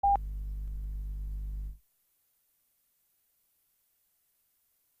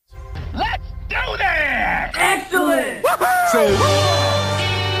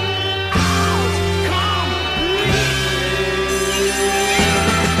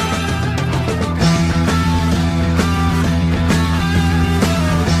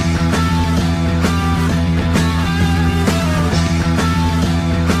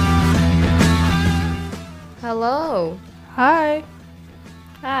Hello. Hi.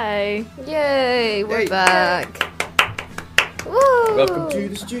 Hi. Yay, we're Hey. back. Woo! Welcome to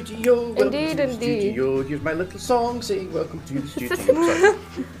the studio. Welcome Indeed, to the indeed. studio. Here's my little song saying welcome to the studio. Sorry.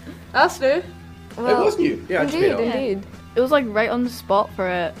 That's new. It was new. Yeah, I just made Indeed, it up. indeed. It was like right on the spot for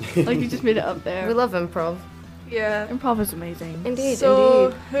it. Like you just made it up there. We love improv. Yeah. Improv is amazing. Indeed, So,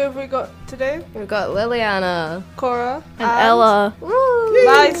 indeed. who have we got today? We've got Liliana. Cora. And Ella. Woo!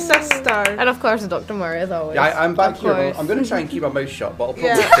 My sister. And of course, Dr. Murray, as always. Yeah, I'm back Of here. course. I'm going to try and keep my mouth shut, but I'll probably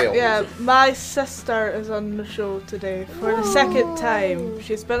Yeah, fail. yeah. My sister is on the show today for the second time.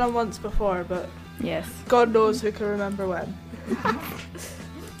 She's been on once before, but Yes. God knows who can remember when.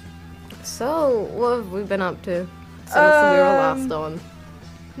 So, what have we been up to since we were last on?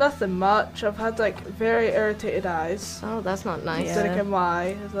 Nothing much. I've had like very irritated eyes. Oh, that's not nice. Yeah. Thinking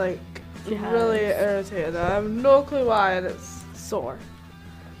why. It's like She really has. irritated. I have no clue why, and it's sore.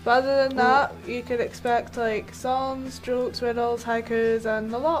 But other than that, you can expect like songs, jokes, riddles, haikus,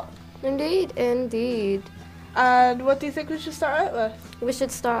 and a lot. Indeed, indeed. And what do you think we should start out with? We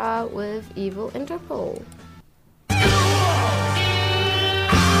should start out with Evil Interpol.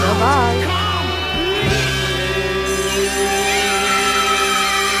 Bye-bye.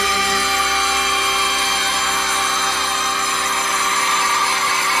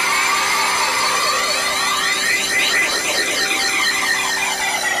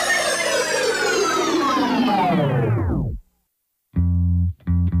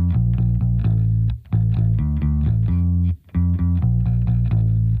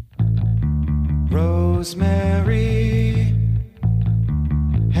 Rosemary,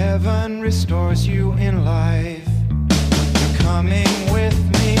 heaven restores you in life. You're coming with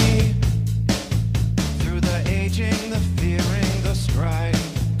me through the aging, the fearing, the strife.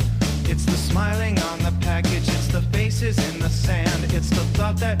 It's the smiling on the package, it's the faces in the sand. It's the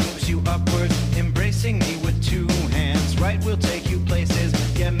thought that moves you upward, embracing me with two hands. Right, we'll take you places,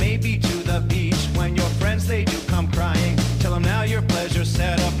 yeah, maybe to the beach. When your friends, they do come crying, tell them now your pleasure's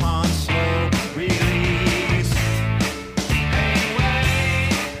set upon slow release. Hey,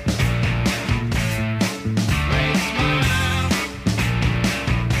 wait. Great smile.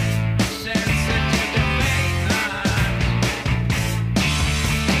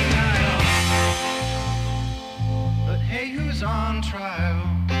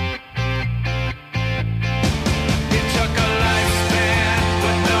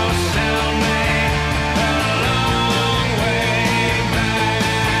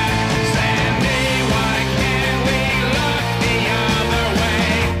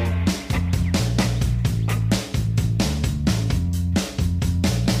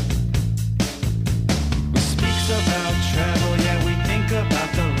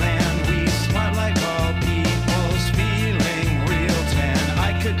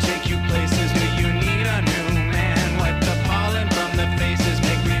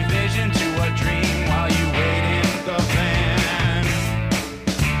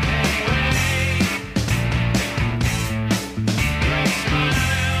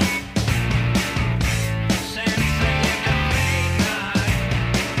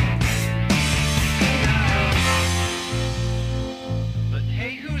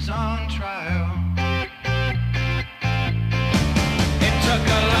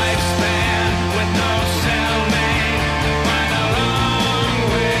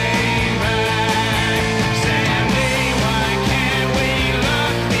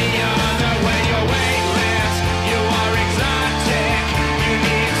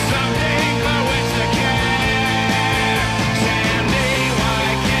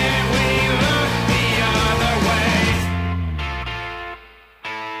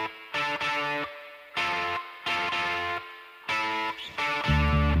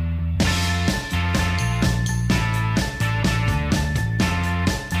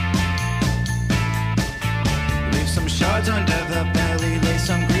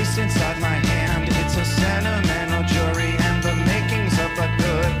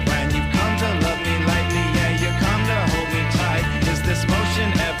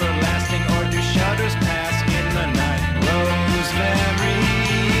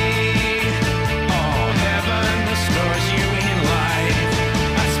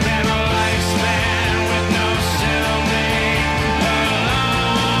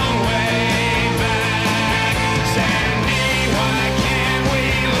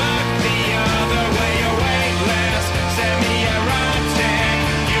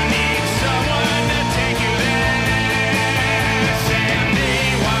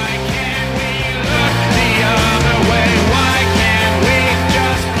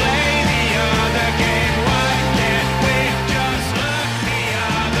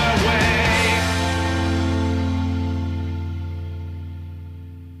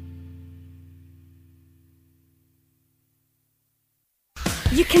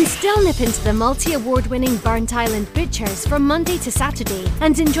 You can still nip into the multi-award-winning Burnt Island Butchers from Monday to Saturday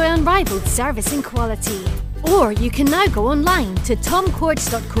and enjoy unrivaled service and quality. Or you can now go online to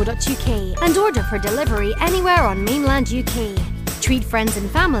tomcourts.co.uk and order for delivery anywhere on mainland UK. Treat friends and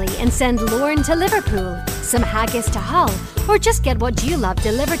family and send Lauren to Liverpool, some haggis to Hull, or just get what you love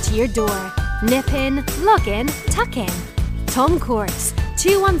delivered to your door. Nip in, log in, tuck in. Tom Courts,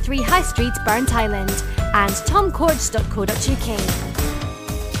 213 High Street, Burnt Island, and tomcourts.co.uk.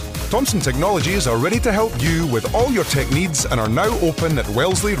 Thomson Technologies are ready to help you with all your tech needs and are now open at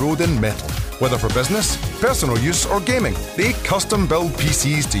Wellesley Road in Metal. Whether for business, personal use or gaming, they custom build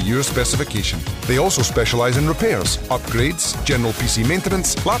PCs to your specification. They also specialise in repairs, upgrades, general PC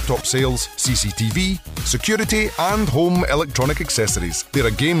maintenance, laptop sales, CCTV, security and home electronic accessories. They're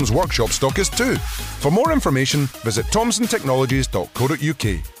a games workshop stockist too. For more information, visit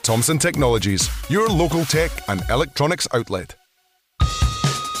thomsontechnologies.co.uk. Thomson Technologies, your local tech and electronics outlet.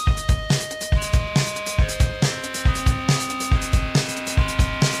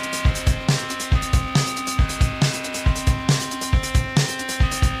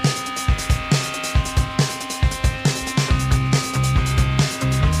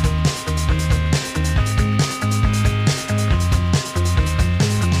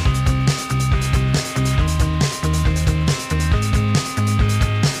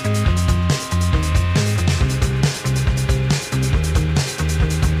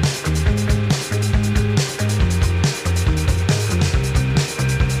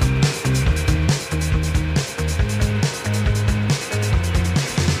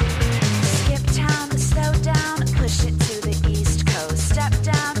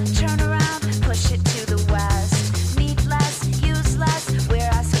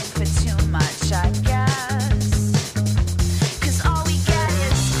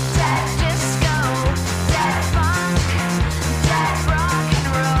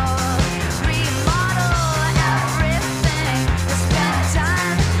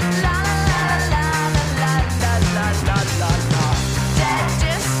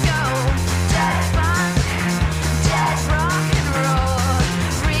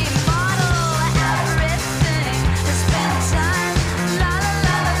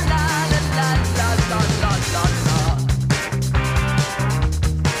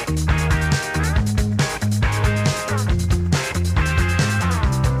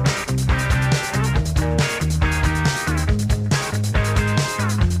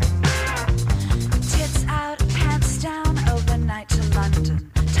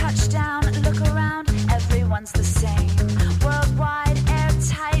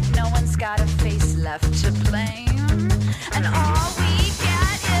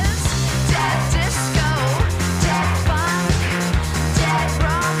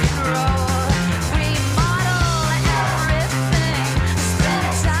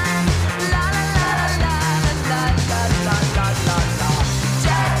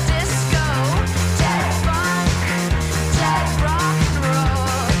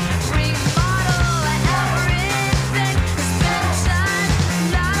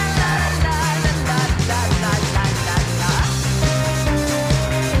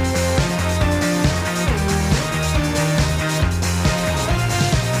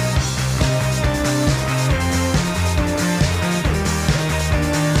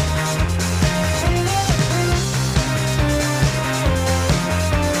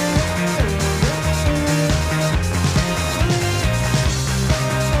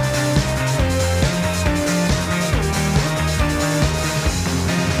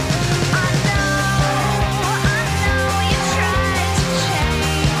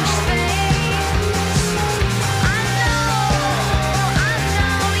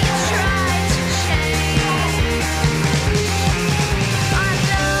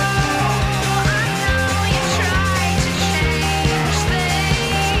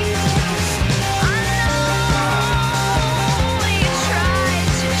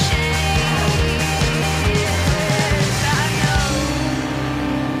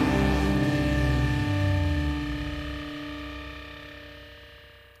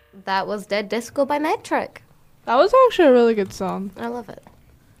 That was Dead Disco by Metric. That was actually a really good song. I love it.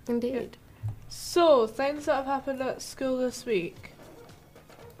 Indeed. So, things that have happened at school this week.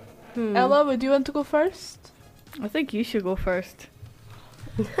 Ella, would you want to go first? I think you should go first.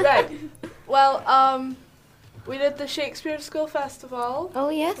 Right. Well, we did the Shakespeare School Festival. Oh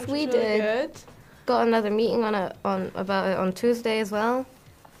yes, which we was really did. Good. Got another meeting about it on Tuesday as well.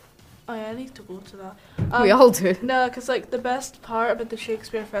 Oh yeah, I need to go to that. We all do. No, because like the best part about the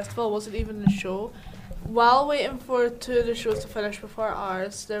Shakespeare Festival wasn't even the show. While waiting for two of the shows to finish before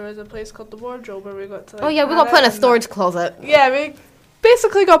ours, there was a place called the Wardrobe where we got to. Like, Oh yeah, we got put in a storage closet. Yeah, we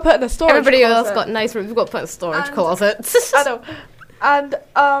basically got put in a storage Everybody else closet. got nice rooms. We've got to put in a storage And- closet. I know. And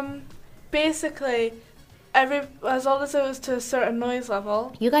basically, as long as it was to a certain noise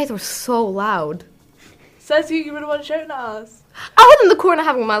level, You guys were so loud. says you were the one shouting at us. I was in the corner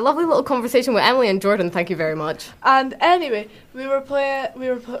having my lovely little conversation with Emily and Jordan. Thank you very much. And anyway, we were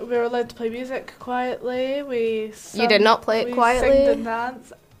allowed to play music quietly. You did not play it we quietly? Singed and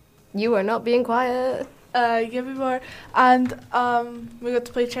danced. You are not being quiet. Yeah, we were. And we got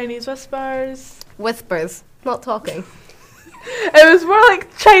to play Chinese whispers. Whispers, not talking. It was more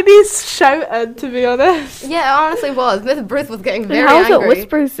like Chinese shouting, to be honest. Yeah, it honestly was. Miss Bruce was getting And very how's angry. it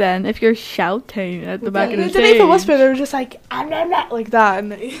whispers then if you're shouting at the back They of the didn't stage? even whisper. They were just like, like that.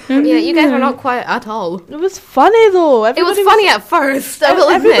 And Yeah, you guys were not quiet at all. it was funny though. It was funny at first, I will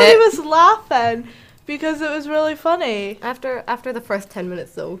Everybody admit. was laughing because it was really funny. After the first 10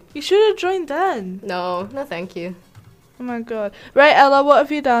 minutes though. You should have joined in. No thank you. Oh my god. Right, Ella, what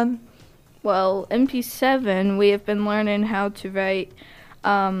have you done? Well, in P7, we have been learning how to write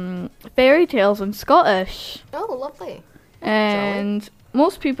fairy tales in Scottish. Oh, lovely. And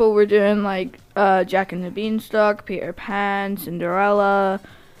most people were doing like Jack and the Beanstalk, Peter Pan, Cinderella,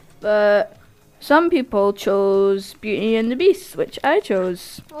 but some people chose Beauty and the Beast, which I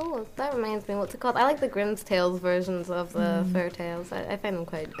chose. Oh, that reminds me, what's it called? I like the Grimm's Tales versions of the fairy tales. I find them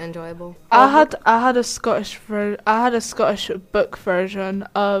quite enjoyable. I had a Scottish book version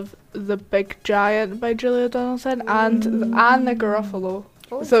of The Big Giant by Julia Donaldson and the Garofalo.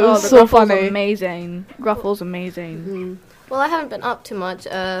 Oh, So it was the so Gruffle's funny. amazing. Gruffle's amazing. Well, I haven't been up too much.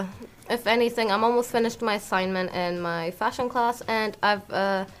 If anything, I'm almost finished my assignment in my fashion class, and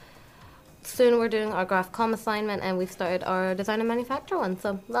soon we're doing our graph com assignment, and we've started our design and manufacture one,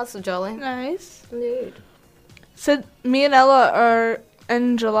 so that's jolly. Nice. Indeed. So me and Ella are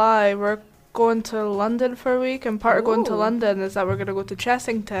in July. We're going to London for a week, and part of going to Ooh. London is that we're going to go to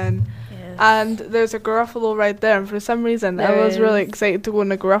Chessington. Yes. And there's a Garofalo ride there, and for some reason There Ella's really is. excited to go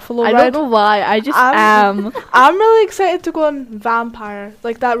on a Garofalo I ride. don't know why, I just I'm- am. I'm really excited to go on Vampire,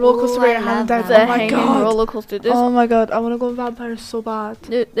 like that roller coaster Ooh, where I you're hanging love down. that. The Oh my hanging god! roller coaster. There's, Oh my god! I want to go on Vampire so bad.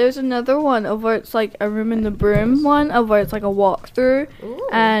 there's another one of where it's like a room in the broom one of where it's like a walkthrough, Ooh.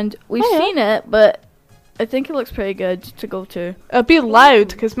 and we've Oh, yeah. seen it, but I think it looks pretty good to go to. It'll be loud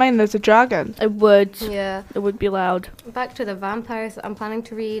because mine there's a dragon. It would. Yeah. It would be loud. Back to the vampires. I'm planning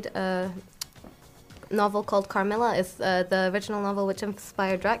to read a novel called Carmilla. It's the original novel which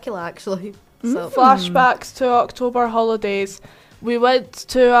inspired Dracula, actually. So Flashbacks to October holidays. We went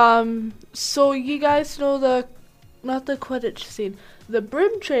to So you guys know not the Quidditch scene, the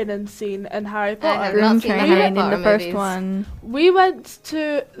broom training scene in Harry I Potter. have Room not seen the Harry training in the Potter first movies. one. We went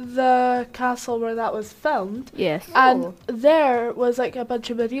to the castle where that was filmed. Yes. And Oh. there was like a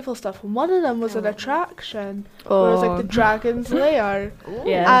bunch of medieval stuff, and one of them was an Oh. attraction where it was like the dragon's lair, Ooh.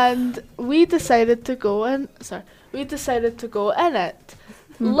 Yeah. and we decided to go in. We decided to go in it.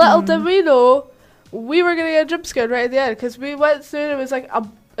 Little did we know, we were gonna get jump scared right at the end because we went through. And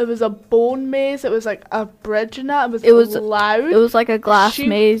it was a bone maze. It was like a bridge and that. It was loud. It was like a glass She-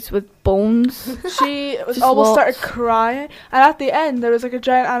 maze with bones. She Just almost started walked. crying, and at the end there was like a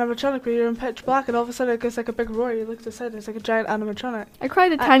giant animatronic where you're in pitch black, and all of a sudden it gets like a big roar. You look to the side, there's like a giant animatronic. I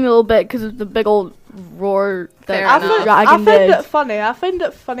cried a tiny little bit because of the big old roar Fair that enough. the dragon I find did. it funny. I find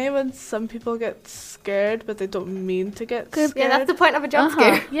it funny when some people get scared, but they don't mean to get scared. Yeah, that's the point of a jump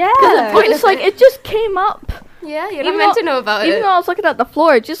Uh-huh. scare. yeah. But it's like it just came up. Yeah, you're Even not meant though- to know about Even it. though I was looking at the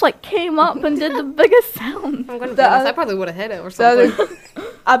floor, it just like came up and did the biggest sound. I'm gonna be The honest, other- I probably would have hit it or The something. other-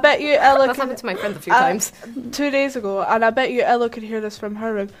 I bet you Ella That's happened could, to my friends a few uh, times. 2 days ago, and I bet you Ella could hear this from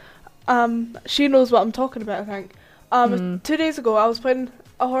her room. She knows what I'm talking about, I think. 2 days ago, I was playing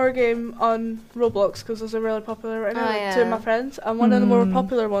a horror game on Roblox because those are really popular right now. Oh, with two of yeah. my friends, and one of the more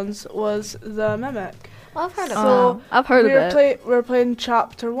popular ones was the Mimic. Well, I've heard of So, I've heard of it. We're playing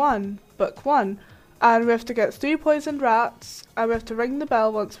chapter 1, book 1, and we have to get 3 poisoned rats, and we have to ring the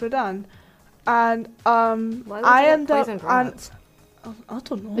bell once we're done. And Why would I you get end up, poisoned and rats? I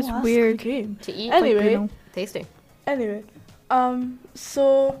don't know. It's that's weird. The game. To eat? Anyway, Like, you know. Tasty. Anyway,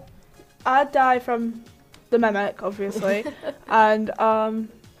 so I die from the Mimic, obviously, and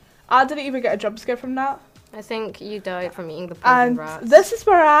I didn't even get a jump scare from that. I think you died from eating the poisoned And rats. this is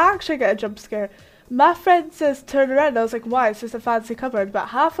where I actually get a jump scare. My friend says turn around. I was like, why? It's just a fancy cupboard. But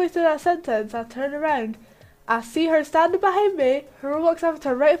halfway through that sentence, I turn around. I see her standing behind me. Her Roblox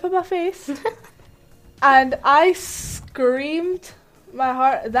avatar right up in my face. And I screamed my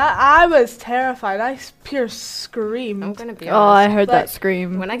heart. That I was terrified. I pure screamed. I'm gonna be Oh, I honest. heard Like, that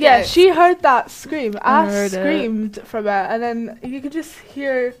scream. When I get Yeah, out- she heard that scream. I I heard it. screamed from it, and then you could just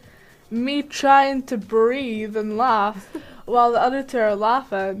hear me trying to breathe and laugh while the other two are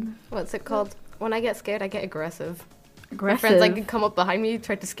laughing. What's it called? When I get scared, I get aggressive. My Aggressive. friends like come up behind me,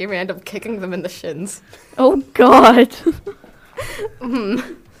 try to scare me, I end up kicking them in the shins. Oh God.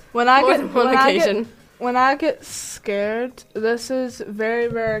 When I More get than one when I get occasion. when I get scared, this is very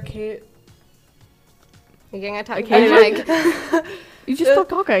rare occasion. You're getting attacked Okay. by Mike. You just stop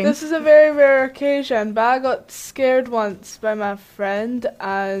talking. This is a very rare occasion, but I got scared once by my friend,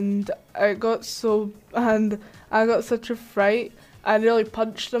 and I got such a fright. I nearly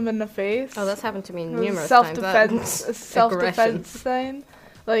punched him in the face. Oh, that's happened to me It was numerous self-defense, times. a self-defense thing.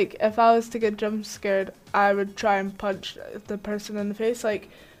 Like, if I was to get jump scared, I would try and punch the person in the face. Like,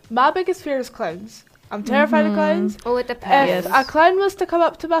 my biggest fear is clowns. I'm terrified of clowns. Oh, it depends. If a clown was to come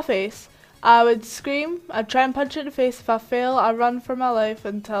up to my face, I would scream, I'd try and punch it in the face. If I fail, I run for my life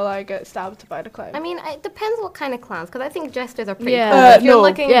until I get stabbed by the clown. I mean, it depends what kind of clowns, because I think jesters are pretty Yeah. cool. If you're No,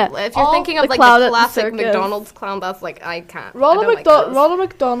 looking, yeah. if you're All thinking the of like clown the at the classic circus. McDonald's clown, that's like I can't. I don't like those. Ronald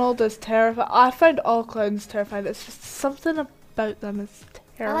McDonald is terrifying. I find all clowns terrifying. It's just something about them is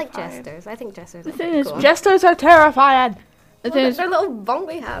I terrifying. like jesters. I think jesters The are thing pretty is, cool. Jesters are terrifying. The Look thing at is, their little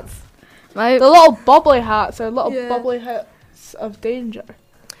bumbly hats. my The little bubbly hats are little Yeah. bubbly hats of danger.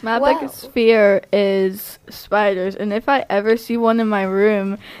 My Well- biggest fear is spiders, and if I ever see one in my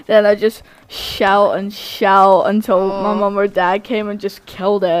room, then I just shout and shout until my Oh. mom or dad came and just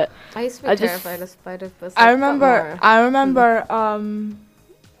killed it. I used to be I just- terrified of spiders, but I got remember more.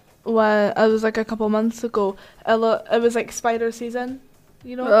 when it was like a couple months ago, it was like spider season,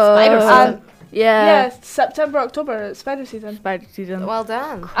 you know? Spider Uh, season. Yeah. Yeah, September, October, it's spider season. Spider season. Well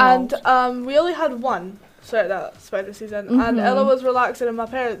done. And we only had one throughout that spider season, and Mhm. Ella was relaxing in my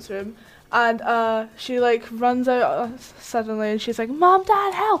parents' room, and she like runs out suddenly, and she's like, "Mom,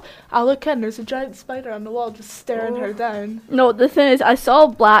 Dad, help!" I look in, there's a giant spider on the wall just staring her down. No, the thing is, I saw a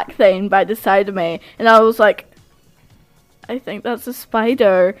black thing by the side of me, and I was like, I think that's a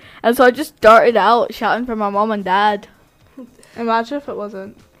spider. And so I just darted out, shouting for my mom and dad. Imagine if it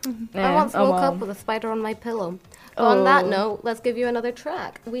wasn't. I once oh woke well. up with a spider on my pillow. On that Oh. note, let's give you another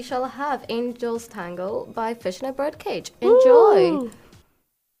track. We shall have Angel's Tango by Fish in a Birdcage. Enjoy. Woo!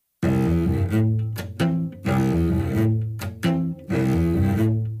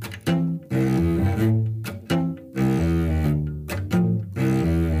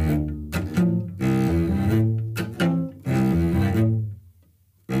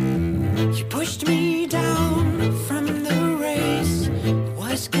 You pushed me down from the race.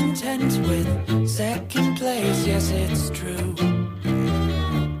 Was content with second place. Yes, it's true.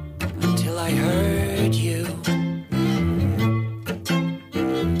 Until I heard you.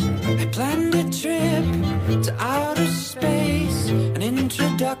 I planned a trip to outer space. An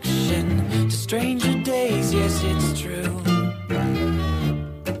introduction to stranger days. Yes, it's true.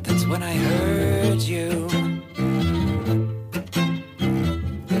 That's when I heard you.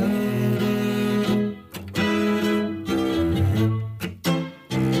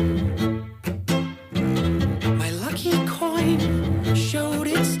 My lucky coin showed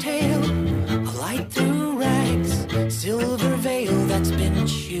its tail, a light through rags, silver veil that's been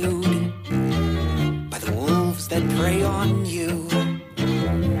chewed by the wolves that prey on you.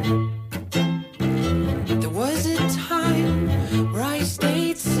 There was a time where I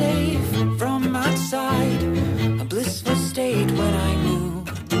stayed safe from outside, a blissful state when I knew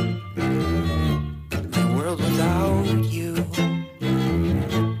my world without you.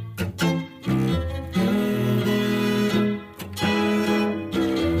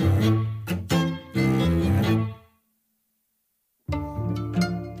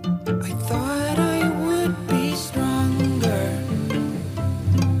 I thought I would be stronger.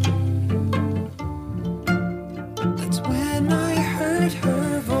 That's when I heard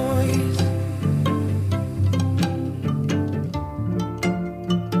her voice.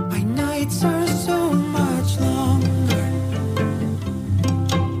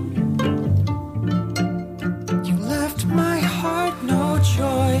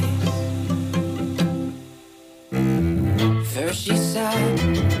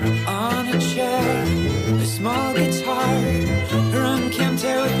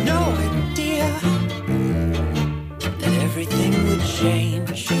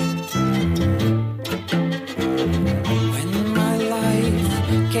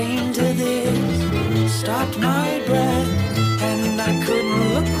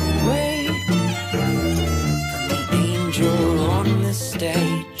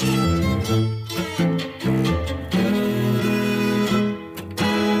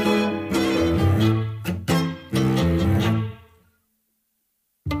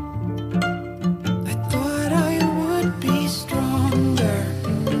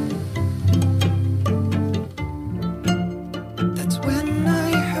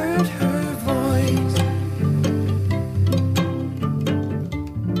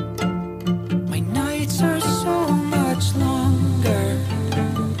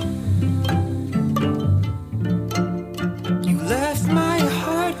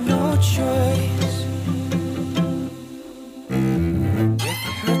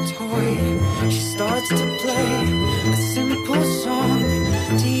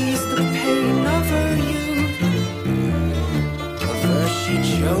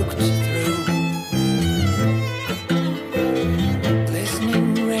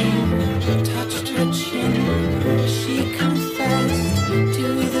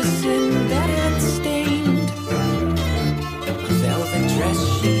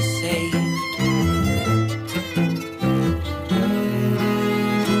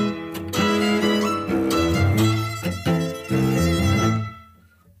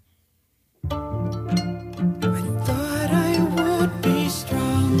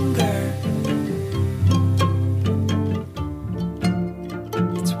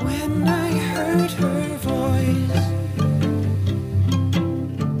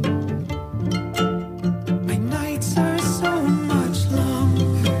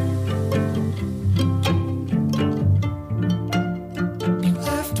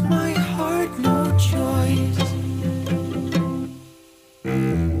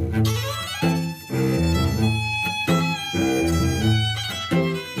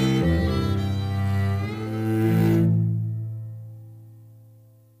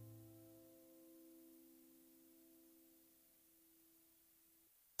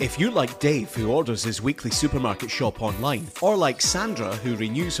 If you're like Dave, who orders his weekly supermarket shop online, or like Sandra, who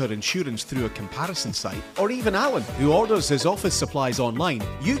renews her insurance through a comparison site, or even Alan, who orders his office supplies online,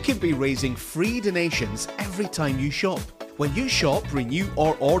 you can be raising free donations every time you shop. When you shop, renew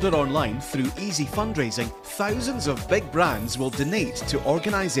or order online through Easy Fundraising, thousands of big brands will donate to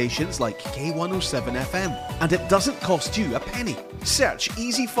organisations like K107 FM. And it doesn't cost you a penny. Search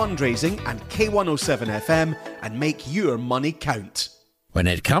Easy Fundraising and K107 FM and make your money count. When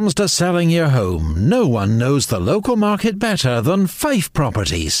it comes to selling your home, no one knows the local market better than Fife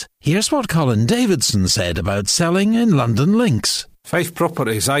Properties. Here's what Colin Davidson said about selling in London Links. Fife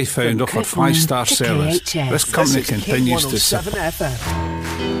Properties, I found, offered 5-star service. This company continues to sell.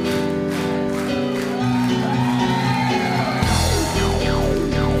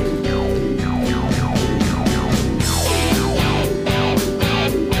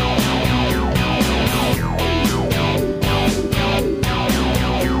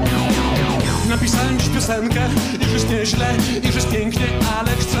 Napisałem dziś piosenkę i że jest nieźle, i że jest pięknie,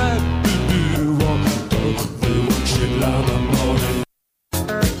 ale chcę, by było to wyłącznie dla Mamory.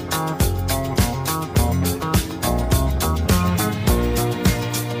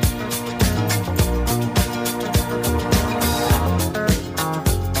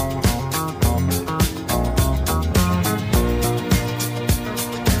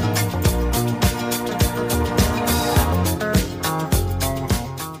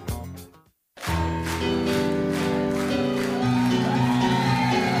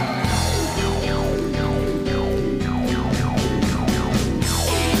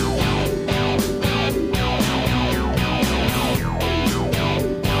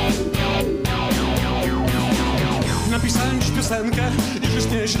 Napisałem dziś piosenkę i że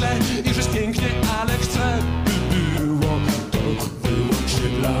jest nieźle, i że jest pięknie, ale chcę, by było to wyłącznie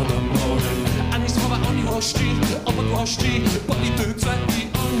dla Mamory. Ani słowa o miłości, o podłości, polityce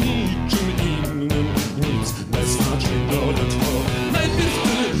i o niczym innym. Nic bez znaczeń dodatkowo. Najpierw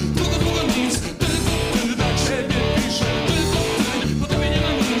ty, długo nic, tylko ty dla ciebie piszę, tylko ty, po tobie nie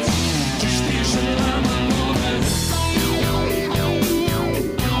ma nic. Dziś piszę dla Mamory.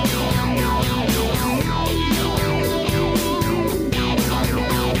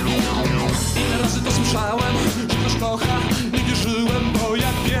 Ile razy to słyszałem, że ktoś kocha, nie wierzyłem, bo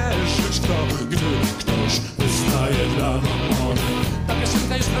jak wierzyć to, gdy ktoś wyznaje dla Mamory. Ta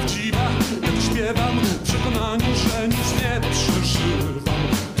piosenka jest prawdziwa, ja to śpiewam w przekonaniu, że nic nie przeżywam,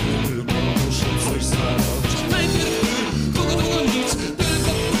 tylko muszę coś zrobić. Najpierw ty, długo nic,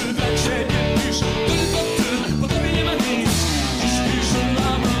 tylko ty dla ciebie piszę, tylko ty, po tobie nie ma nic. Dziś piszę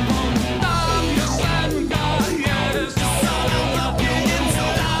dla Mamory. Ta piosenka jest pisana dla pieniędzy.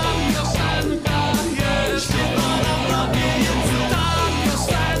 Ta piosenka jest śpiewana dla pieniędzy. Ta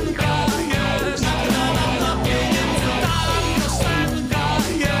piosenka jest nagrana dla pieniędzy. Ta piosenka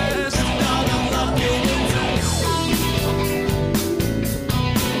jest nagrana dla pieniędzy.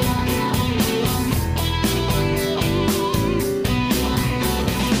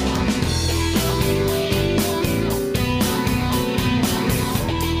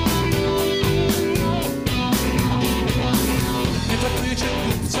 Nie traktuję cię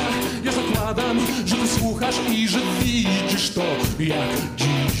kupca, ja zakładam, że ty słuchasz i że widzisz to, jak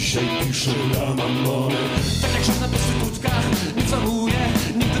dzisiaj piszę dla Mamory. Tak jak żadna prostytutka nie całuje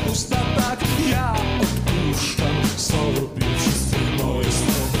nigdy usta, tak ja odpuszczam sobie wszystkie moje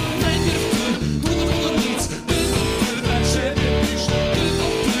słowa. Najpierw ty, długo nic, tylko ty dla ciebie piszę, tylko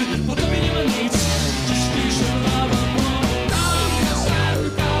ty, po tobie nie ma nic. Dziś piszę dla Mamory. Ta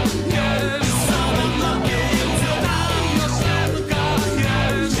piosenka jest pisana dla pieniędzy. Ta piosenka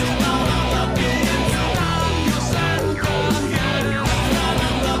jest śpiewana dla pieniędzy. Ta piosenka jest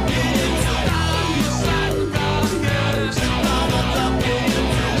nagrana dla pieniędzy. Ta piosenka jest śpiewana dla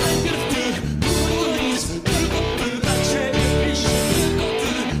pieniędzy. Najpierw ty, długo nic, tylko ty dla ciebie piszę, tylko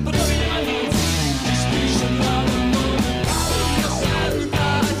ty, po tobie nie ma nic. Dziś piszę dla Mamory. Ta piosenka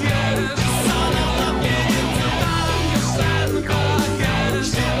jest pisana dla pieniędzy. Ta piosenka jest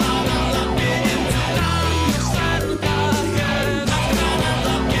śpiewana dla pieniędzy. Ta piosenka jest nagrana dla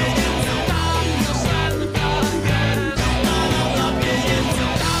pieniędzy. Ta piosenka jest nagrana dla pieniędzy.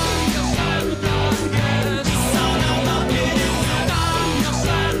 Ta piosenka jest pisana dla pieniędzy. Ta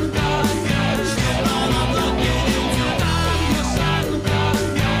piosenka jest śpiewana dla pieniędzy. Ta piosenka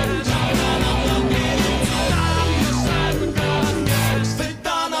jest nagrana dla pieniędzy. Ta piosenka jest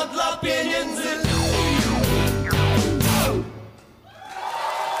wydana dla pieniędzy.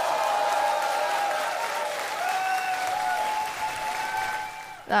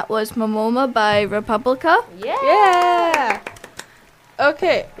 That was Momoma by Republica. Yeah!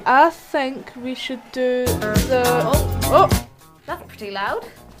 Okay, I think we should do the... Oh! That's pretty loud.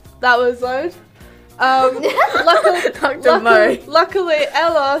 That was loud. Luckily,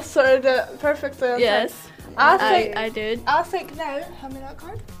 Ella sorted it perfectly on time. Yes. I did. I think now, hand me that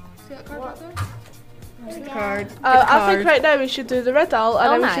card. See that card right there? Card. I think right now we should do the riddle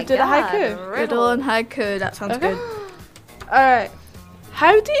and then we should do the haiku. Riddle and haiku, that sounds good. Alright.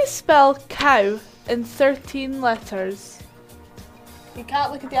 How do you spell cow in 13 letters? You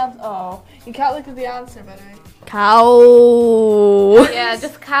can't look at the answer. Oh, you can't look at the answer, by the way. Cow. Yeah,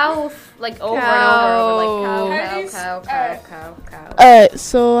 just cows like over and over. Like cow. Alright,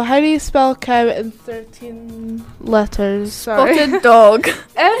 so how do you spell cow in 13 letters? Sorry. Spotted dog.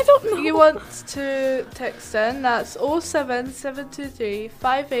 If you want to text in, that's 07723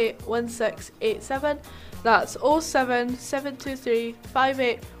 581687. That's 07723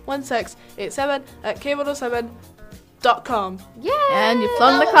 581687 at k107.com. Yeah. And you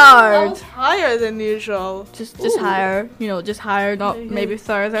flung the card. That was higher than usual. Just higher. You know, just higher, not maybe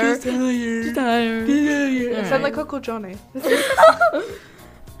further. Just higher. Just higher. It sounds like Uncle Johnny.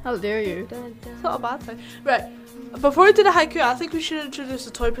 How dare you? It's not a bad thing. Right. Before we do the haiku, I think we should introduce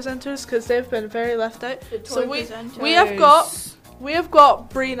the toy presenters because they've been very left out. So we have got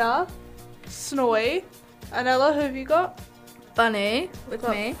Brina, Snowy, and Ella. Who have you got? Bunny with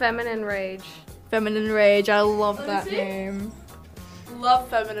me. Feminine Rage. Feminine Rage. I love that name. Love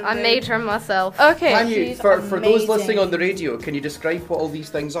Feminine Rage. I made her myself. Okay. Can you, for those listening on the radio, can you describe what all these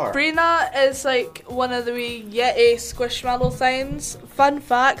things are? Brina is like one of the wee Yeti Squishmallow things. Fun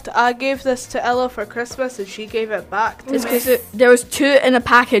fact, I gave this to Ella for Christmas and she gave it back to It's me. because there was 2 in a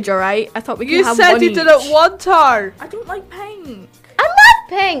package, alright? I thought we could You have said one you each. didn't want her. I don't like pink. I love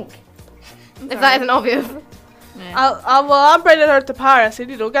pink. If that isn't obvious. Yeah. I'm bringing her to Paris and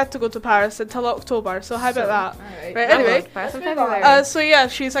you don't get to go to Paris until October, so how about that? Alright. Right, anyway. So yeah,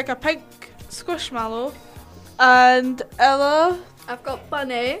 she's like a pink Squishmallow. And Ella, I've got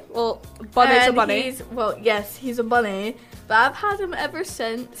Bunny. well, Bunny's a and bunny. He's a bunny. But I've had him ever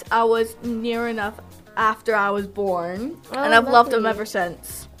since I was near enough after I was born. Oh, and I've loved him lovely. ever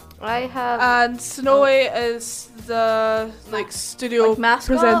since. I have. And Snowy is the like studio Like mascot?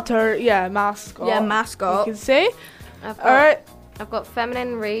 presenter. Yeah, mascot. Yeah, You mascot. can say. I've got, Alright. I've got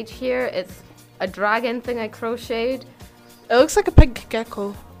Feminine Rage here. It's a dragon thing I crocheted. It looks like a pink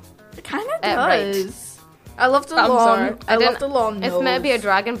gecko. It kind of right. does. I love the I'm long. sorry. I love the long It's nose. meant to be a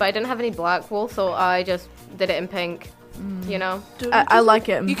dragon, but I didn't have any black wool, so I just did it in pink. You know? I like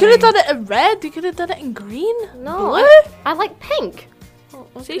it. You could have done it in red. You could have done it in green. No, Blue? I like pink.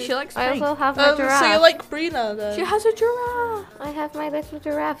 See, she likes I pink. also have my giraffe. So you like Brina then? She has a giraffe. I have my little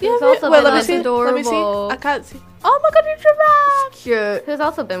giraffe. Yeah, Who's also well, been let me with see. Let me see. adorable. I can't see. Oh my god, your giraffe! Cute. Who's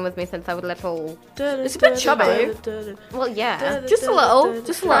also been with me since I was little. It's a bit chubby. Well, yeah. Just a little.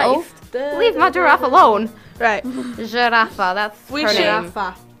 Just a little. Leave my giraffe alone. Right. Giraffa, that's We her should. name.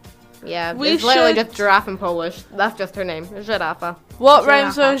 Yeah, We it's literally should- just giraffe in Polish. That's just her name. Giraffa. What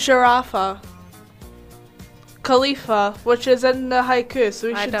rhymes Giraffa. with giraffe? Khalifa, which is in the haiku, so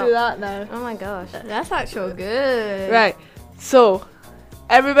we I should don't- do that now. Oh my gosh. That's actually good. Right. So,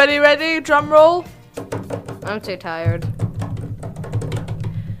 everybody ready? Drum roll. I'm too tired.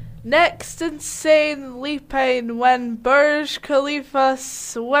 Next insane leaping when Burj Khalifa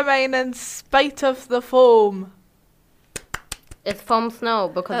swimming in spite of the foam. It's foam snow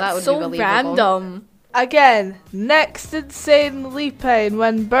because that would That's so be believable. random. Again, next insane leaping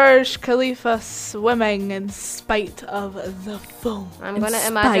when Burj Khalifa swimming in spite of the foam. I'm In gonna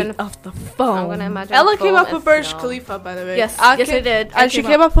spite imagine. of the foam. I'm gonna imagine. Ella came foam up is with Burj snow. Khalifa, by the way. Yes, I did. And she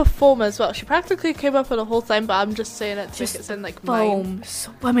came up with foam as well. She practically came up with the whole thing, but I'm just saying it Just it's in like mine. foam.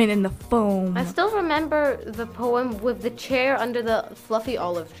 Swimming in the foam. I still remember the poem with the chair under the fluffy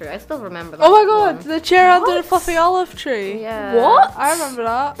olive tree. I still remember that. Oh my god, poem. the chair under the What? fluffy olive tree. Yeah. What? I remember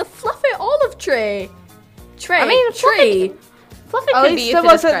that. The fluffy olive tree. I mean, tree. Fluffy At could be least used it to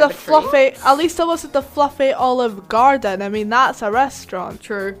wasn't the describe a tree. fluffy. At least it wasn't the fluffy olive garden. I mean, that's a restaurant.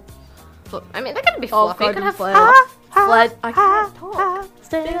 True. I mean, that could be Olive fluffy. It could Garden have fled. fluff. Fled. I can't talk.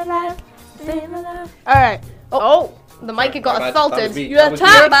 Stay alive. Stay alive. All right. Oh, the mic got That assaulted. was me. You That was me.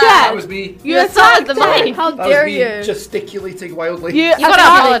 attacked That it. was me. You attacked attacked the it. mic. How That dare was me you? gesticulating wildly. You You gotta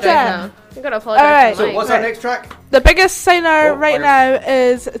attacked apologize it. now. You gotta apologize. Alright. to the So mic. what's our next track? The biggest signer Oh, right fire. now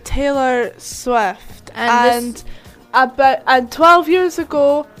is Taylor Swift, And and 12 years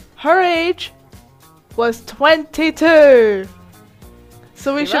ago, her age was 22.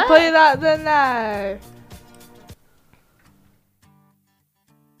 So we See should that? play that then now.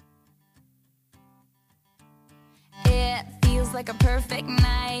 It feels like a perfect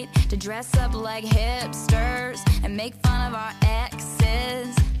night to dress up like hipsters and make fun of our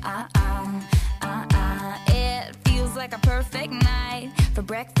exes. It feels like a perfect night for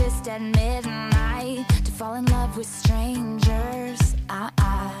breakfast at midnight, to fall in love with strangers.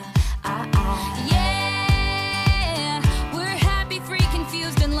 Yeah, we're happy, free,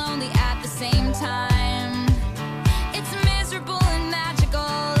 confused, and lonely at the same time. It's miserable and magical.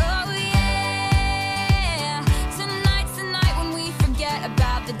 Oh yeah, tonight's the night when we forget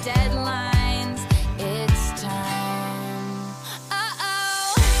about the deadlines. It's time.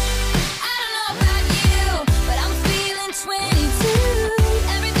 Uh-oh, I don't know about you, but I'm feeling 22.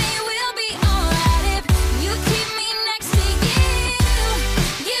 Everything will be alright if you keep me next to you.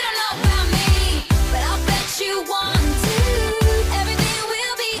 You don't know about me, but I'll bet you want to. Everything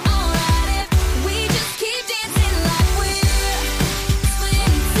will be alright if we just keep dancing like we're 22.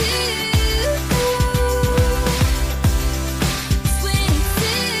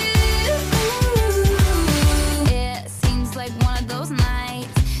 22. It seems like one of those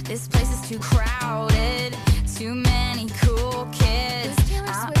nights. This place is too crowded, too many cool kids.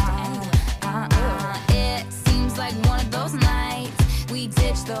 It seems like one of those nights we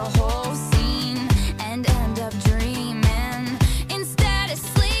ditch the whole scene and end up dreaming instead of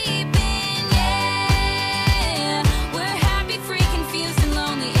sleeping. Yeah, we're happy, free, confused, and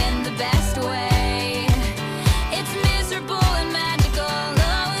lonely in the best way. It's miserable and magical.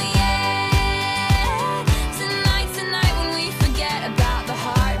 Oh yeah, tonight's the night when we forget about the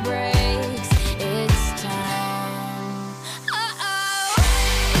heartbreaks. It's time. Uh-oh,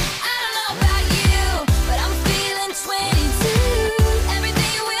 I don't know about you, but I'm feeling 22.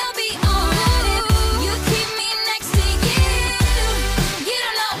 Everything will be alright if you keep me next to you. You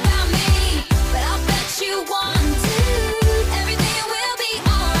don't know about me, but I'll bet you want to. Everything will be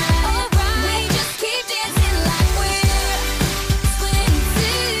alright. We just keep dancing like we're 22. 22.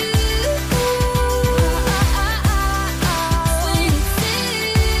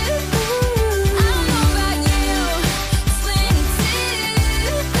 I don't know about you. 22.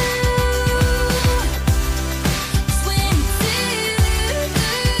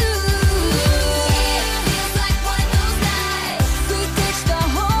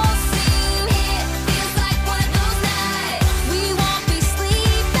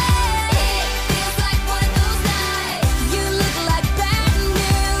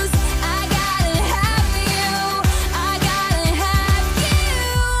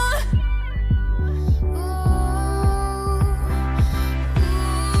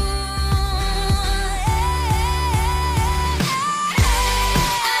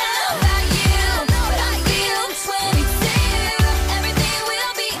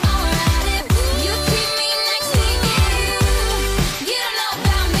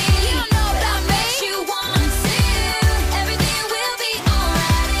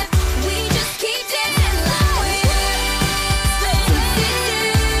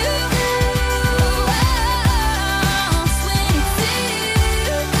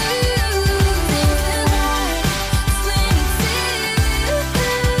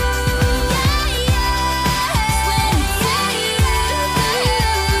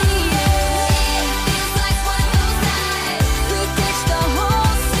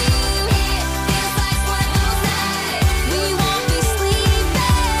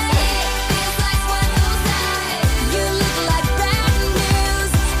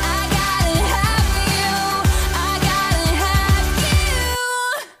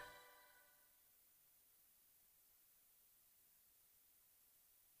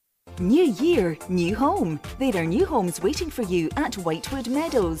 New year, new home. There are new homes waiting for you at Whitewood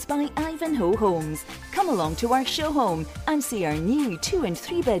Meadows by Ivanhoe Homes. Come along to our show home and see our new 2 and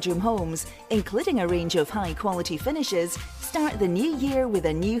 3 bedroom homes, including a range of high quality finishes. Start the new year with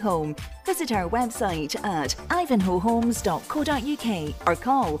a new home. Visit our website at ivanhoehomes.co.uk or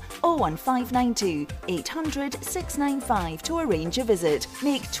call 01592 800 695 to arrange a visit.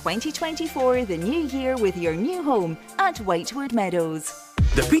 Make 2024 the new year with your new home at Whitewood Meadows.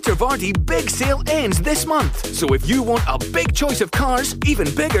 The Peter Vardy Big Sale ends this month, so if you want a big choice of cars, even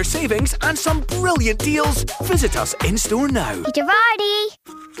bigger savings and some brilliant deals, visit us in store now. Peter Vardy!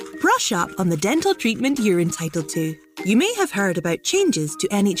 Brush up on the dental treatment you're entitled to. You may have heard about changes to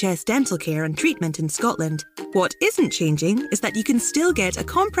NHS dental care and treatment in Scotland. What isn't changing is that you can still get a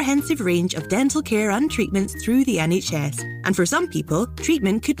comprehensive range of dental care and treatments through the NHS. And for some people,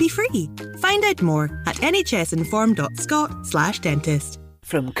 treatment could be free. Find out more at nhsinform.scot/dentist.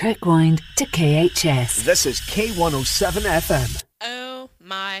 From Kirkwind to KHS. This is K107 FM. Oh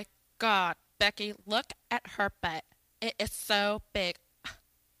my God, Becky, look at her butt. It is so big.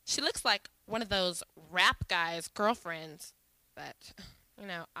 She looks like one of those rap guys' girlfriends. But, you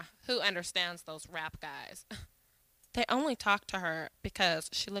know, who understands those rap guys? They only talk to her because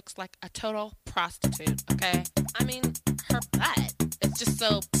she looks like a total prostitute, okay? I mean, her butt is just so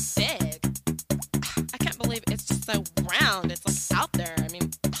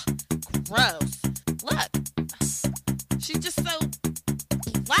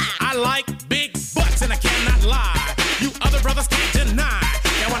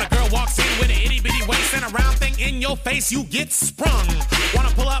in your face, you get sprung. Wanna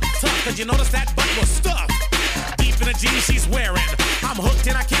pull up tough, cause you notice that butt was stuffed. Deep in the jeans she's wearing. I'm hooked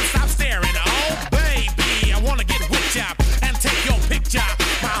and I can't stop staring. Oh, baby, I wanna get with ya and take your picture.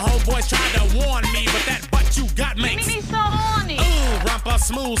 My homeboys tried to warn me, but that butt you got makes me so horny. Ooh, rumpa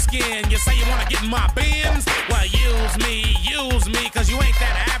smooth skin. You say you wanna get in my bins? Well, use me, cause you ain't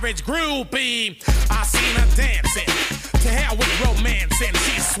that average groupie. I seen her dancing. To hell with romancing.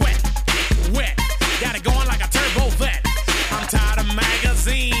 She's sweat, wet. Got it going like a turbo vet. I'm tired of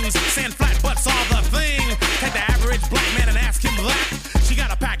magazines saying flat butts all the thing. Take the average black man and ask him that. She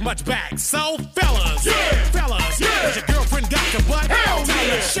gotta pack much back. So fellas, does your girlfriend got your butt? Hell tell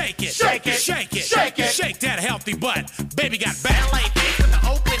her shake it, shake it, shake it, shake it, shake that healthy butt. Baby got back. LA bitch with the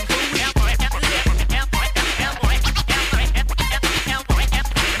open booty.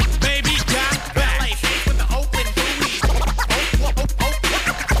 Baby got back. LA bitch with the open booty.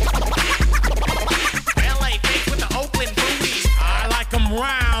 LA bitch with the open booty. I like them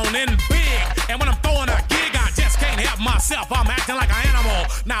round and big, and when I'm throwing a gig, I just can't help myself. I'm acting like an animal.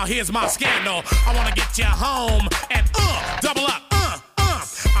 Now here's my scandal. I wanna get you home and double up.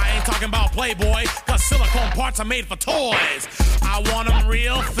 I ain't talking about Playboy, cause silicone parts are made for toys. I want them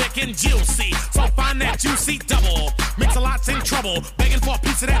real thick and juicy, so find that juicy double. Mix-a-lot's in trouble, begging for a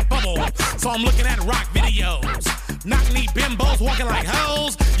piece of that bubble. So I'm looking at rock videos. Knock-knee bimbos walking like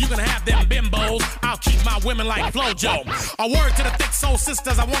hoes. You can have them bimbos, I'll keep my women like Flojo. A word to the thick soul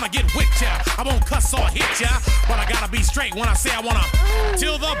sisters, I wanna get with ya. I won't cuss or hit ya, but I gotta be straight when I say I wanna.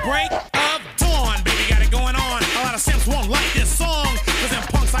 Till the break of dawn, baby, got it going on. A lot of simps won't like this song, cause them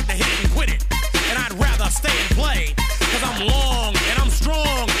punks like to hit it and quit it. And I'd rather stay and play, cause I'm long and I'm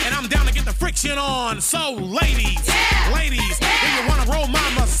strong, and I'm down to get the friction on. So ladies, if you wanna roll my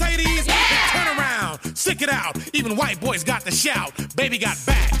Mercedes, then turn around, stick it out. Even white boys got to shout, baby got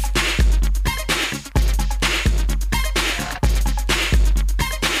back.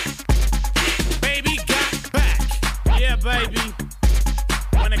 Baby got back. Yeah, baby.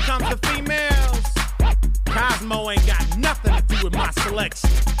 When it comes to females, Cosmo ain't got nothing to do with my selection.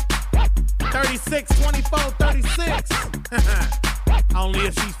 36, 24, 36. Only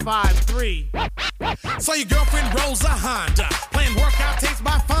if she's 5'3". So your girlfriend rolls a Honda, playing workout tapes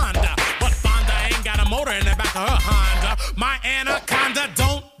by Fonda. But Fonda ain't got a motor in the back of her Honda. My Anaconda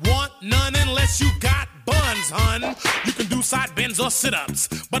don't want none unless you got buns, hun. You can do side bends or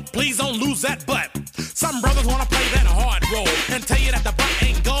sit-ups, but please don't lose that butt. Some brothers wanna play that hard role and tell you that the butt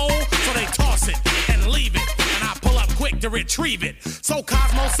ain't gold, so they toss it and leave it, and I pull up quick to retrieve it. So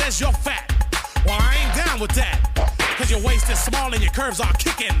Cosmo says you're fat. Well, I ain't down with that, cause your waist is small and your curves are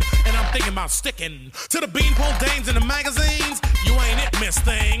kicking, and I'm thinking about sticking to the beanpole dames in the magazines. You ain't it, miss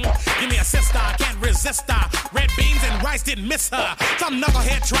thing. Give me a sister, I can't resist her. Red beans and rice didn't miss her. Some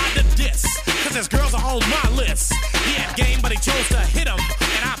knucklehead tried to diss, cause his girls are on my list. He had game, but he chose to hit him,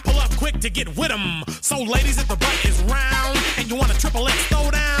 and I pull up quick to get with him. So ladies, if the butt is round and you want a triple X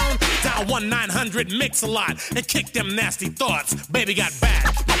throwdown, dial 1-900-MIX-A-LOT and kick them nasty thoughts. Baby got back.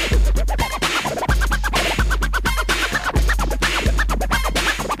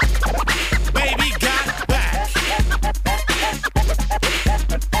 Baby got back.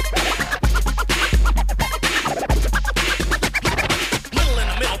 Little in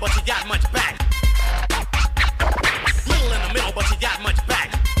the middle, but she got much back. Little in the middle, but she got much back.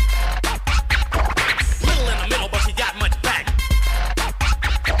 Little in the middle, but she got much back.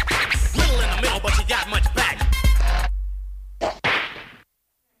 Little in the middle, but she got much back.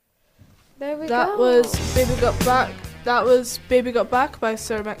 There we That go. was Baby Got Back. That was Baby Got Back by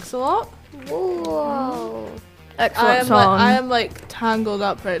Sir Mix-a-Lot. Whoa. Excellent song. I am like tangled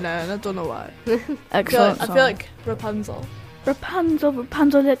up right now, and I don't know why. Excellent I feel like Rapunzel. Rapunzel,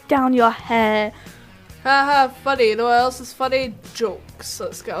 let down your hair. Haha, funny. You know what else is funny? Jokes.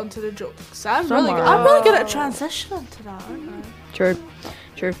 Let's get on to the jokes. I'm really Somewhere. good at transitioning to that, aren't I? True.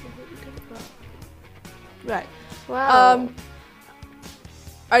 Right. Wow.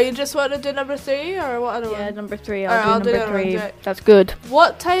 Are you just want to do number 3 or what other one? Yeah, number 3. Alright, I'll do the number other 3. one, right. That's good.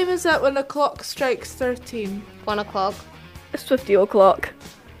 What time is it when the clock strikes 13? 1 o'clock. It's 50 o'clock.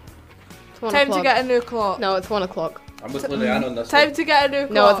 It's 1 Time o'clock. to get a new clock. No, it's 1 o'clock. I'm with Liliana on this. Time to get a new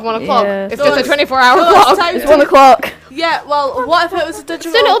clock. No, it's 1 o'clock. Yeah. It's No, just a it's- 24-hour no, clock. time It's 1 o'clock. Yeah, well, what if it was a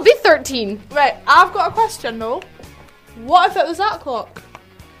digital... Soon it'll be 13. Right, I've got a question though. What if it was that clock?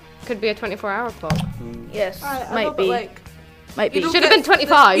 Could be a 24-hour clock. Yes, I know, might but, be. like, Might you be. don't Should have get been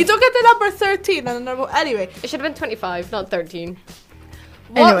 25. You don't get the number 13 and the number... Anyway, It should have been 25, not 13.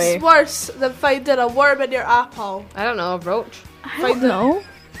 what's Anyway. worse than finding a worm in your apple? I don't know, a roach. I don't know.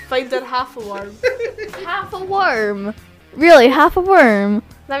 Finding half a worm. Half a worm. Really, half a worm.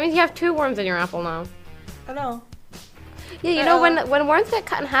 That means you have 2 worms in your apple now. I know. Yeah, you know, when worms get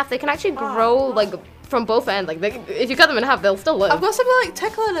cut in half, they can actually grow like from both ends. Like if you cut them in half, they'll still live. I've got something like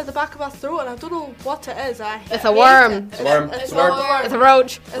tickling at the back of my throat, and I don't know what it is. It's a worm. It's a worm. It's a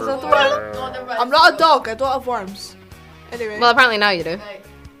roach. Is it the worm? I'm not a dog. I don't have worms. Anyway. Well, apparently now you do.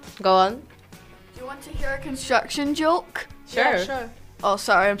 Go on. Do you want to hear a construction joke? Sure. Yeah, sure. Oh,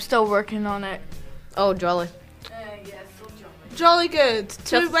 sorry, I'm still working on it. Oh, jolly. Jolly good.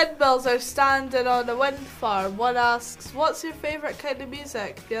 Two windmills are standing on a wind farm. One asks, "What's your favourite kind of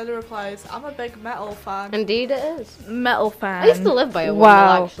music?" The other replies, "I'm a big metal fan." Indeed, it is. Metal fan. I used to live by a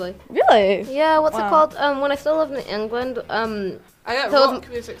windmill, actually. Really? Yeah. What's Wow. it called? When I still lived in England, I got so rock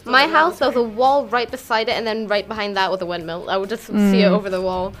music. my house, there was a wall right beside it, and then right behind that was a windmill. I would just see it over the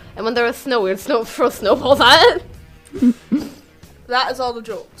wall, and when there was snow, we would throw snowballs at it. That is all the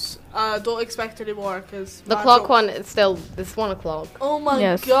jokes. Don't expect any more because The clock one is still it's 1 o'clock. Oh my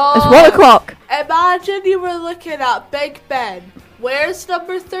Yes. god! It's 1 o'clock. Imagine you were looking at Big Ben. Where's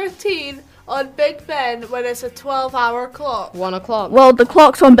number 13 on Big Ben when it's a 12-hour clock? 1 o'clock. Well, the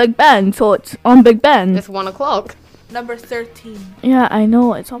clock's on Big Ben, so it's on Big Ben. It's 1 o'clock. Number 13. Yeah, I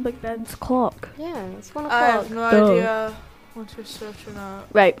know. It's on Big Ben's clock. Yeah, it's 1 I o'clock. have no Duh. idea what you're searching at.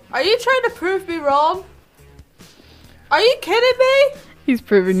 Right. Are you trying to prove me wrong? Are you kidding me? He's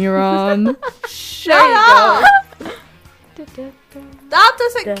proving you wrong. Shut up! That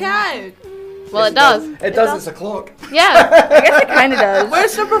doesn't count. Well, it does. It does. It's a clock. Yeah. I guess it kind of does.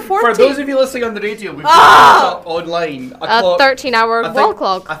 Where's number 14? For those of you listening on the radio, we've got online a clock. 13-hour wall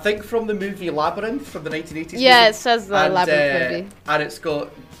clock. I think from the movie Labyrinth from the 1980s. Yeah, movie. it says the And, Labyrinth movie. And it's got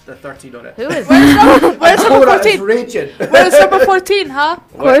the 13 on it. Who is Where's number Cora is 14? raging. Where's number 14, huh?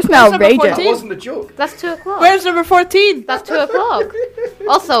 Cora's now number raging. 14? That wasn't a joke. That's 2 o'clock. Where's number 14? That's 2 o'clock.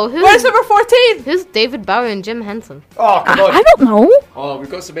 Also, Where's number 14? Who's David Bowie and Jim Henson? Oh, come on. I don't know. Oh,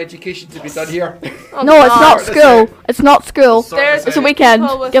 we've got some education to be done here. Oh, No, it's not God. school. It's not school. There's It's a weekend.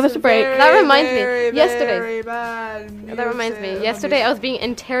 people with Give us a break. very, That reminds me, very, yesterday. very bad That reminds me. music. Yesterday, I was being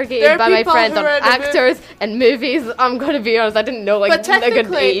interrogated There are by my people friends who on are in the actors and movies. I'm gonna be honest, I didn't know like But a good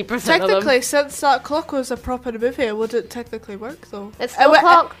technically, 80% of them. technically, since that clock was a proper movie, it wouldn't technically work though. It's still a would-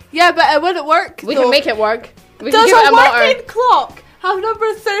 clock. Yeah, but it wouldn't work. We though. can make it work. We can Does give it a a motor. working clock have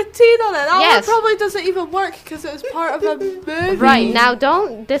number 13 on it? That Yes. one probably doesn't even work because it was part of a movie. Right, now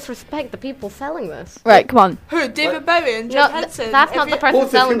don't disrespect the people selling this. Right, come on. Who? David Bowie and Jim No, Henson? that's If not you- the person Both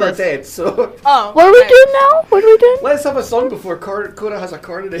of selling whom are this. dead, so... Oh. What are we right. doing now? What are we doing? Let's have a song before Cora has a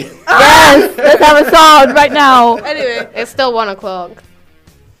coronary. Yes, let's have a song right now. Anyway, It's still 1 o'clock.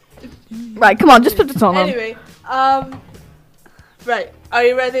 Right, come on, just put the song on. anyway, right. Are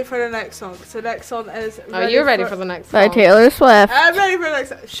you ready for the next song? So next song is. Are you ready for the next By song? Taylor Swift. I'm ready for the next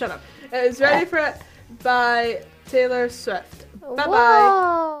song. Shut up. It is Ready for It by Taylor Swift. Bye bye.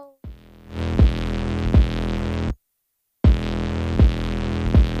 Whoa.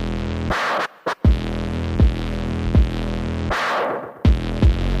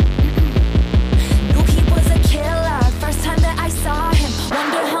 Knew he was a killer. First time that I saw him,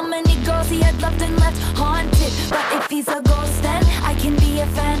 wonder how many girls he had loved and left haunted. But if he's a ghost, then I can be a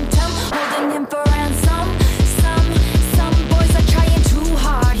phantom, holding him for ransom. Some boys are trying too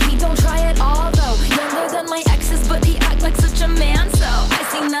hard. He don't try at all though. Younger than my exes, but he act like such a man. So I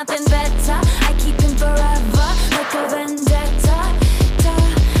see nothing better. I keep him forever, like a vendetta.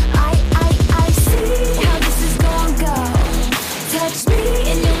 I see how this is gonna go. Touch me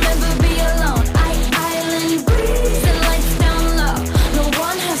and you'll never be alone. Island breeze and lights down low. No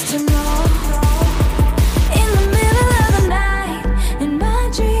one has to know. In the middle of the night, in my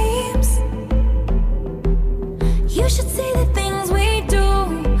dreams, you should see the things we do,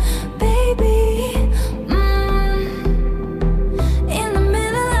 baby. In the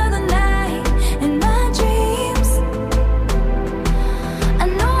middle of the night, in my dreams, I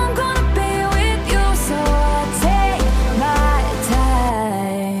know I'm gonna be with you, so I take my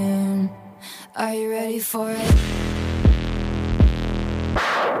time. Are you ready for it?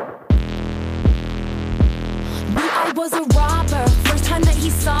 Knew I was a robber, first time that he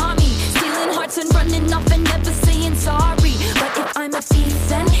saw me, stealing hearts and running off and never saying sorry. But if I'm a thief,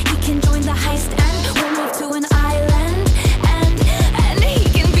 then he can join the heist and we'll move to an island. And he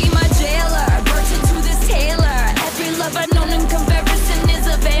can be my jailer, birds into this tailor. Every love I've known in comparison is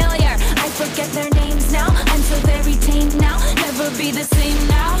a failure. I forget their names now, I'm so very tame now, never be the same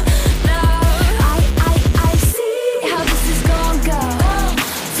now. No, I see how this is gonna go.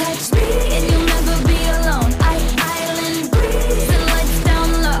 Touch me and you'll never be alone. Island breeze and lights down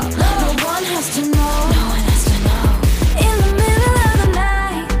low. No one has to know. No one has to know. In the middle of the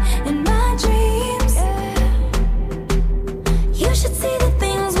night,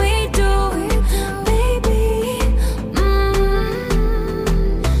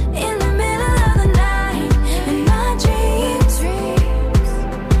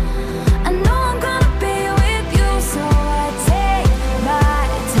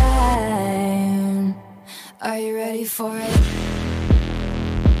 for it?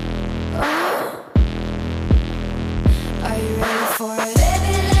 Oh. Are you ready for it?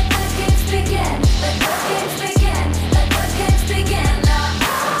 Baby, let the games begin. Let the games begin. Let the games begin now.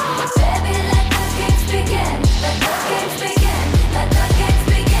 Baby, let the games begin. Let the games begin. Let the games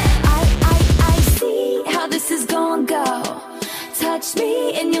begin. I see how this is gonna go. Touch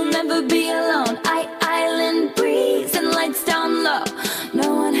me and you'll never be alone. Island breeze and lights down low.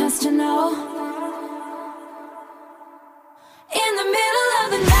 No one has to know. In the middle of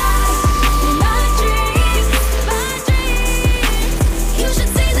the night, in my dreams, you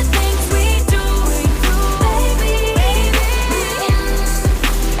should see the things we do, baby.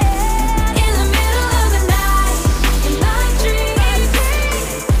 In the middle of the night, in my dreams,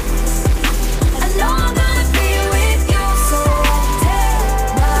 I know I'm gonna be with you, so take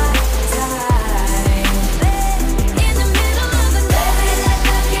my time. In the middle of the night, let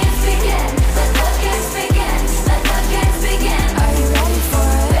the games begin. Let the games begin. Let the games begin. Are you ready for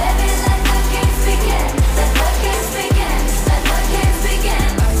it? Baby, let the games begin. Let the games begin. Let the games begin.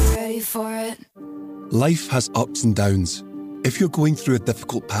 Are you ready for it? Life has ups and downs. If you're going through a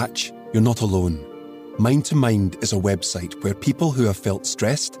difficult patch, you're not alone. Mind to Mind is a website where people who have felt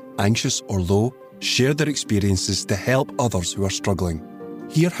stressed, anxious, or low share their experiences to help others who are struggling.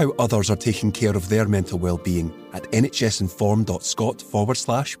 Hear how others are taking care of their mental well-being at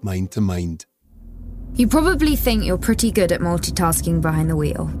nhsinform.scot/mind to mind. You probably think you're pretty good at multitasking behind the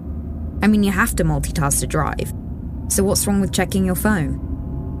wheel. I mean, you have to multitask to drive. So what's wrong with checking your phone?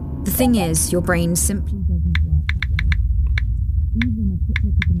 The thing is, your brain simply doesn't work that way. Even a quick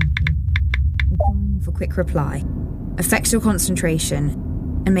look at a message, or firing off a quick reply, affects your concentration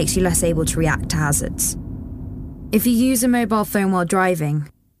and makes you less able to react to hazards. If you use a mobile phone while driving,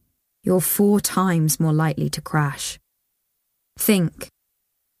 you're 4 times more likely to crash. Think.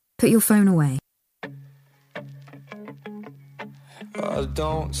 Put your phone away. I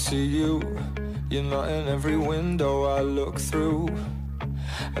don't see you. You're not in every window I look through.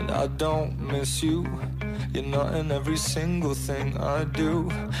 And I don't miss you. You're not in every single thing I do.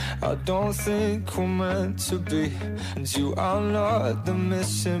 I don't think we're meant to be, and you are not the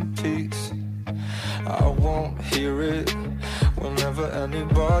missing piece. I won't hear it whenever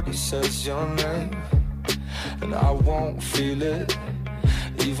anybody says your name, and I won't feel it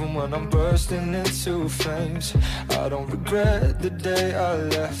even when I'm bursting into flames. I don't regret the day I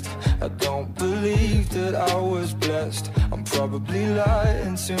left. I don't believe that I was blessed. I'm probably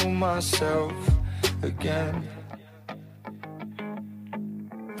lying to myself again.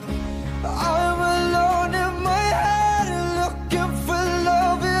 I'm alone in my head and looking for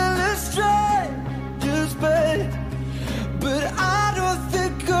love in a stranger's bed, but I don't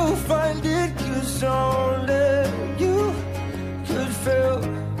think I'll find it, 'cause only you could fill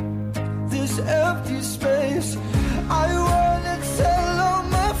this empty space. I wanna tell all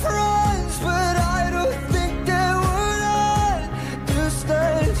my friends, but I don't think they would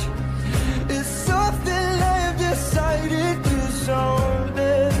understand. It's something I've decided, 'cause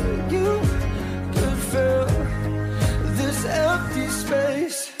only you could fill this empty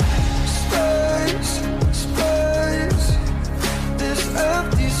space. Space, space, this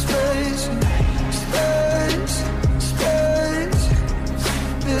empty space. Space, space,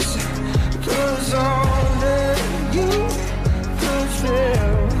 this, 'cause only you could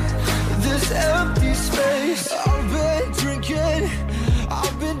fill this empty space. I've been drinking,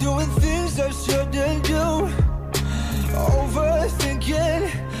 I've been doing things I shouldn't do. Overthinking,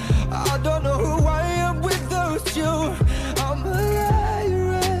 I don't know who I am without you. I'm a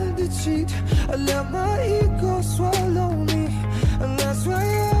liar and a cheat. I let my ego swallow me, and that's why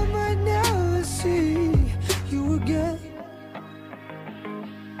I might never see you again.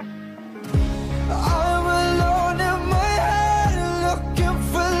 I'm alone in my head looking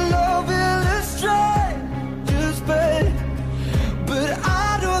for love in a stranger's bed, but I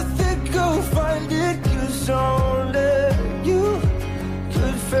don't think I'll find it, 'cause only you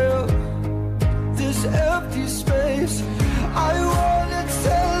could fill this empty space. I wanna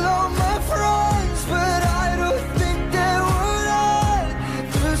tell all my friends, but I don't think they would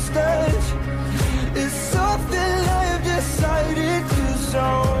understand. It's something I've decided, 'cause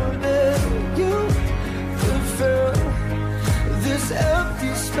only you could fill this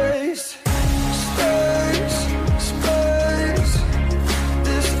empty space. Space, space,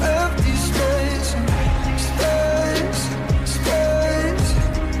 this empty space. Space, space,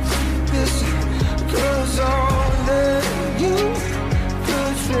 this, 'cause only you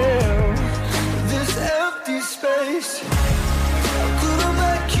could fill this empty space. I couldn't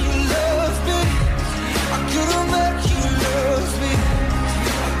make you love me. I couldn't make you love me.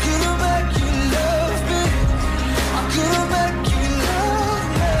 I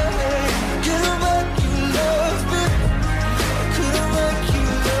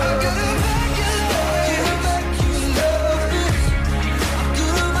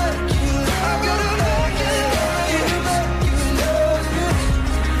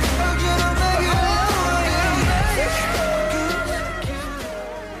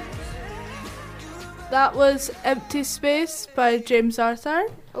that was Empty Space by James Arthur.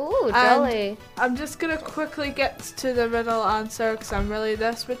 Ooh, And jolly. I'm just going to quickly get to the riddle answer because I'm really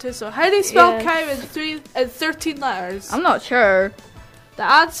desperate to. So how do you spell Yes. cow in 13 letters? I'm not sure. The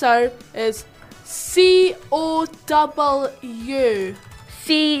answer is C-O-W.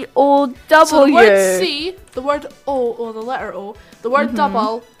 C-O-W. So the word C, the word O, or the letter O, the word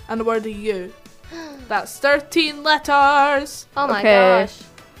double, and the word U. That's 13 letters. Oh my Okay. gosh.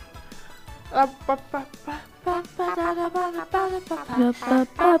 I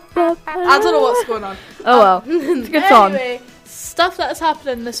don't know what's going on. Oh well, it's a good song. Anyway, stuff that is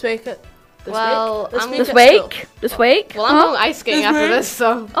happening this week. This This week? This week? Well, I'm going ice skating after this,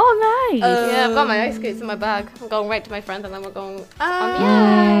 so. Oh, nice. Yeah, I've got my ice skates in my bag. I'm going right to my friend, and then we're going on the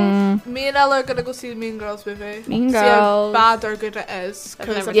ice. Me and Ella are gonna go see the Mean Girls movie. Mean See Girls. how bad or good it is. I've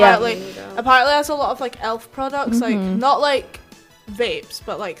Because never apparently, seen Mean Girls. apparently, it has a lot of like elf products, like Mhm. not like vapes,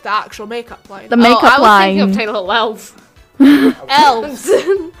 but like the actual makeup line. The makeup I was line. thinking of tiny little elves. Elves.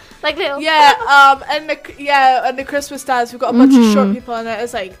 Like little. And the Christmas dance, we've got a bunch of short Mhm. people in it.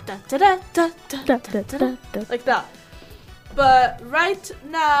 It's like da da da da da da da da, like that. But right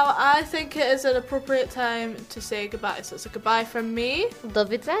now, I think it is an appropriate time to say goodbye. So it's a goodbye from me. Do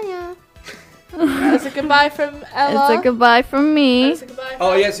widzenia. It's a goodbye from Ella. It's a goodbye from me. It's a goodbye.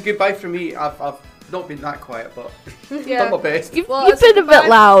 Oh yeah, it's a goodbye from me. I've not been that quiet, but Yeah. done my best. You've Well, it's been a bit goodbye-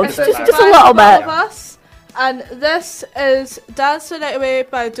 loud. it's Just a goodbye little from all bit. of us. And this is Dance the Night Away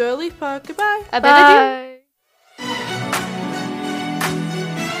by Dua Lipa. Goodbye. Bye.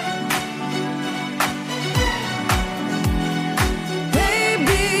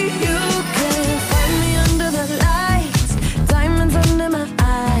 Baby, you can find me under the lights, diamonds under my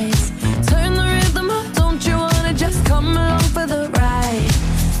eyes. Turn the rhythm up, don't you wanna just come along for the ride?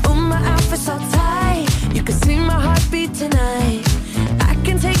 Oh, my outfit's all tight, you can see my heartbeat tonight. I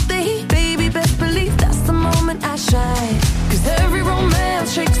can take the heat, baby, best believe that's the moment I shine. 'Cause every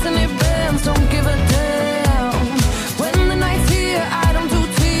romance shakes and it bends, don't give a damn. When the night's here, I don't do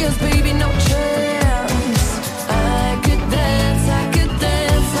tears, baby, no chance. I could dance, I could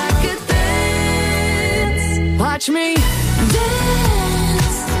dance, I could dance. Watch me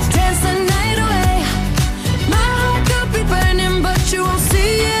dance, dance the night away. My heart could be burning, but you won't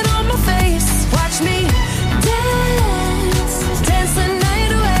see it on my face. Watch me dance, dance the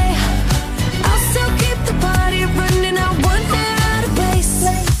night away. I'll still keep the party running, I won't get out of place.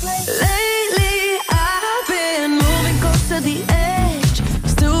 Lately, I've been moving close to the edge,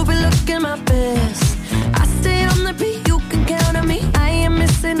 still be looking my best. I stay on the beat, you can count on me, I ain't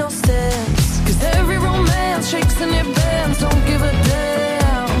missing no steps. 'Cause every romance shakes and it bends, don't give a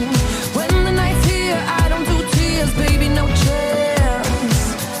damn. When the night's here, I don't do tears, baby, no chance.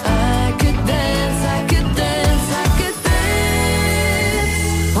 I could dance, I could dance, I could dance.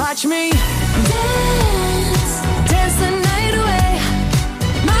 Watch me dance, dance the night away.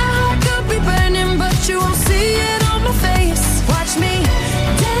 My heart could be burning, but you won't see it on my face. Watch me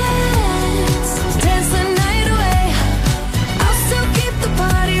dance, dance the night away. I'll still keep the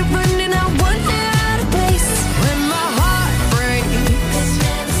party running, I won't get out of place. When my heart breaks,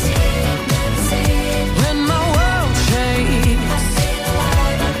 when my world shakes,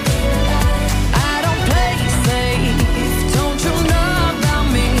 I don't play safe, don't you know about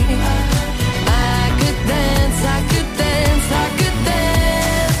me? I could dance, I could dance, I could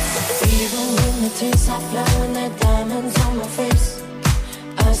dance. Even when the tears are flowing, the diamonds on my face,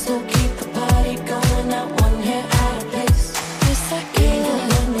 I still keep the party going, not one hair out of place. Yes, I can. Even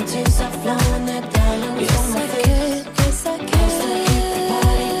when the tears are flowing, the diamonds on my face, yes, I can. I still keep the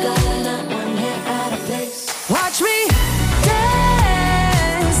party going, not one hair out of place. Watch me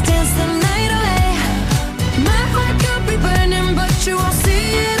dance, dance the night away. My heart could be burning, but you won't see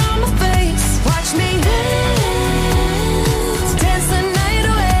it on my face. Watch me dance, dance the night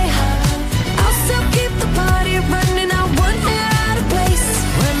away. I'll still keep the party running, I won't get out of place.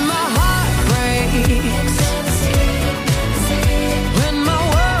 When my heart breaks, when my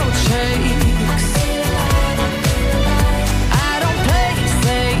world shakes, I don't play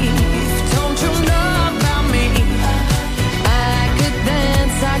safe, don't you know about me? I could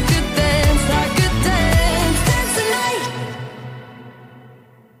dance, I could dance, I could dance, dance the night.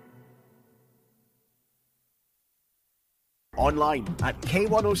 Online at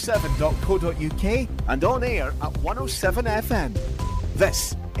k107.co.uk and on air at 107 FM.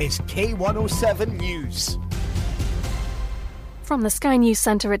 This is K107 News. From the Sky News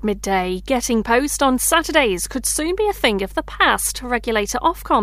Centre at midday, getting post on Saturdays could soon be a thing of the past. Regulator Ofcom